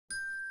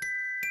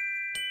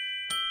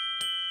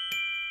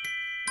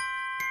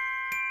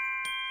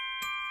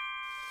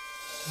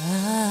I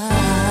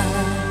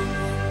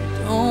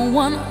don't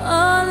want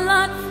a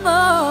lot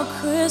for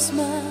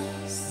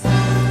Christmas.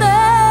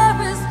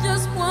 There is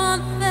just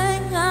one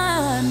thing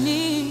I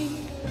need.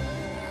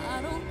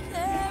 I don't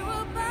care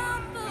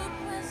about the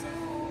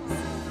presents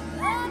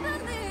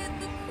underneath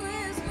the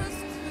Christmas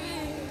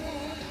tree.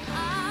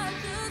 I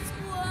just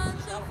want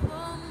you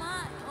for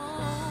my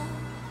own,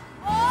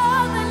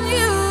 more than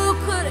you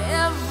could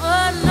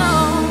ever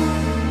know.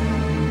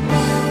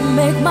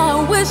 Make my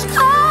wish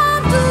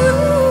come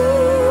true.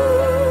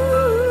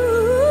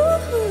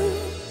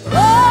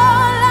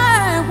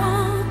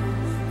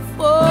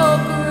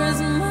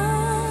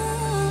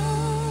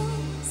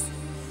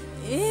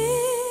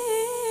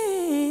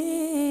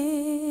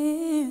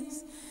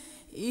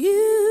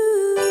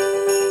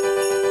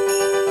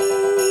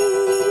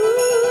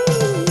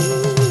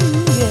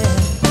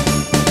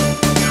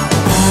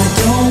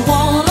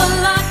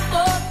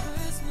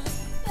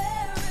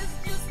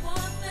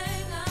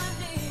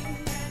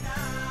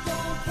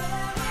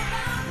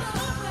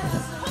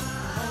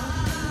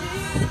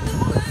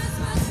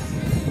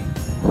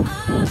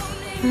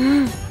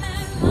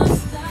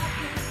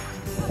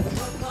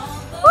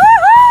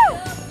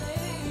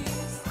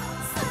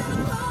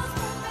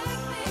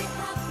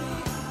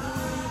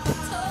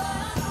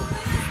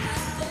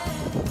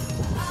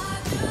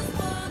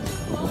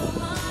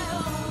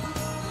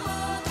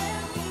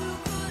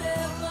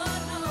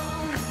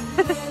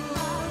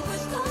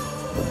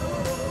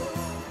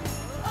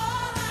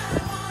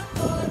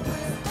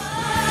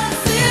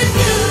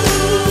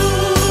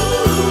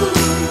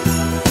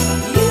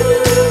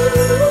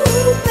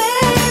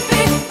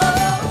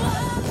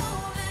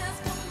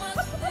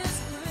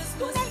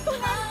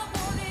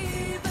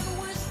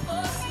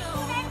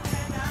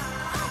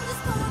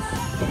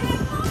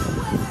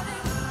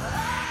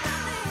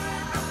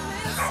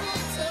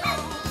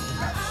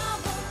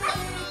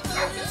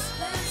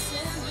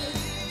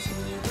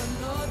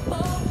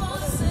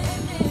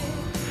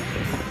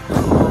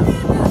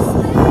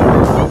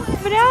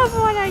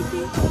 Bravo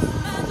lagi.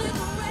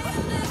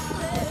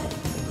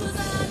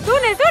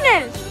 Tunnel,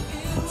 tunnel.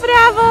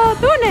 Bravo,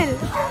 tunnel.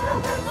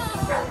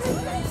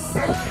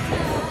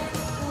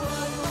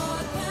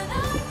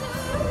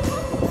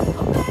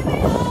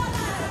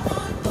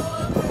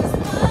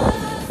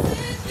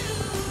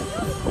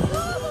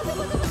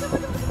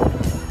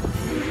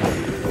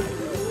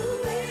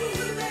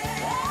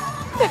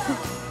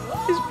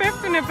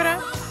 Esperto, né, pra?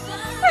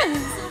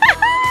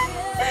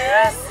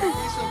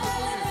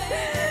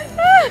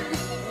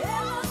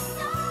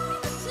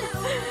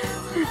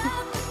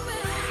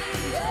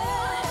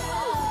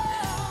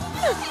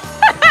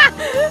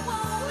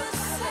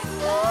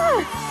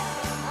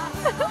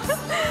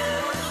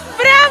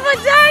 Bravo,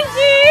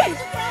 Junkie!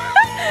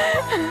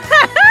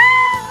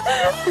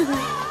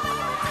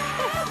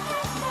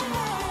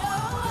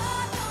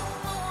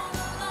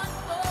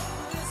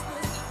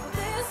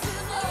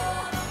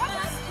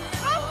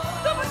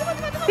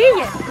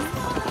 Sigue!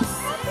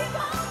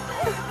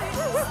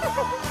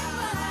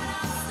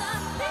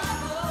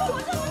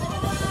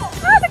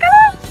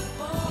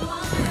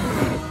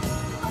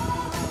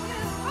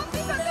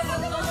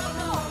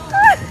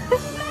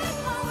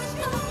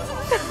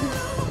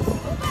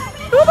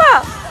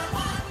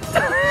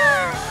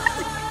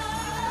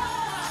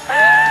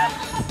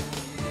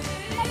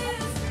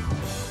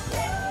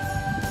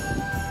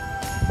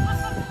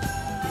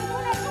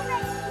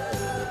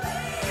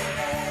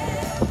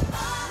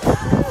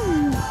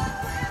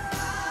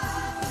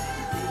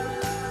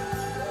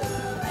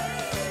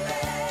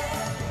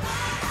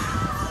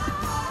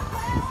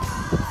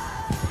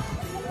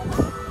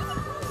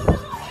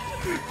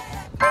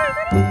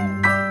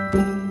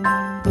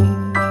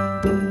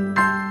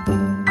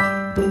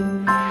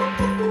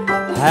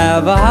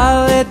 Have a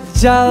holly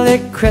jolly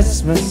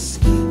Christmas,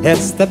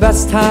 it's the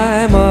best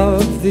time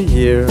of the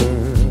year.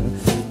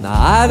 Now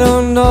I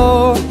don't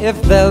know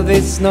if there'll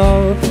be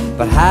snow,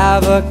 but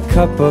have a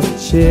cup of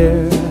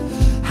cheer.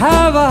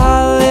 Have a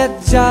holly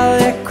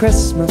jolly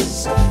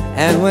Christmas,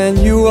 and when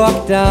you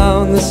walk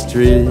down the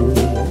street,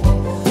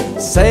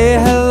 say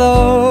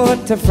hello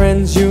to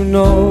friends you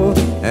know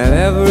and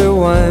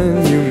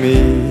everyone you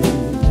meet.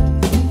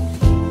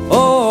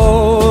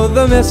 Oh,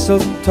 the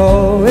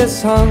mistletoe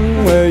is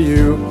hung where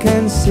you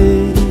can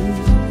see.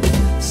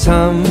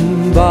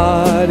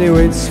 Somebody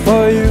waits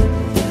for you,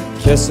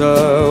 kiss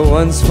her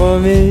once for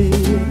me.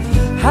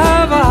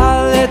 Have a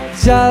holly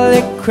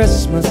jolly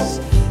Christmas,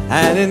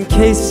 and in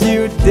case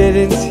you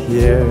didn't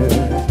hear,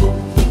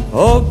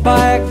 oh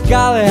by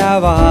golly,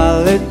 have a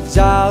holly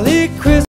jolly Christmas.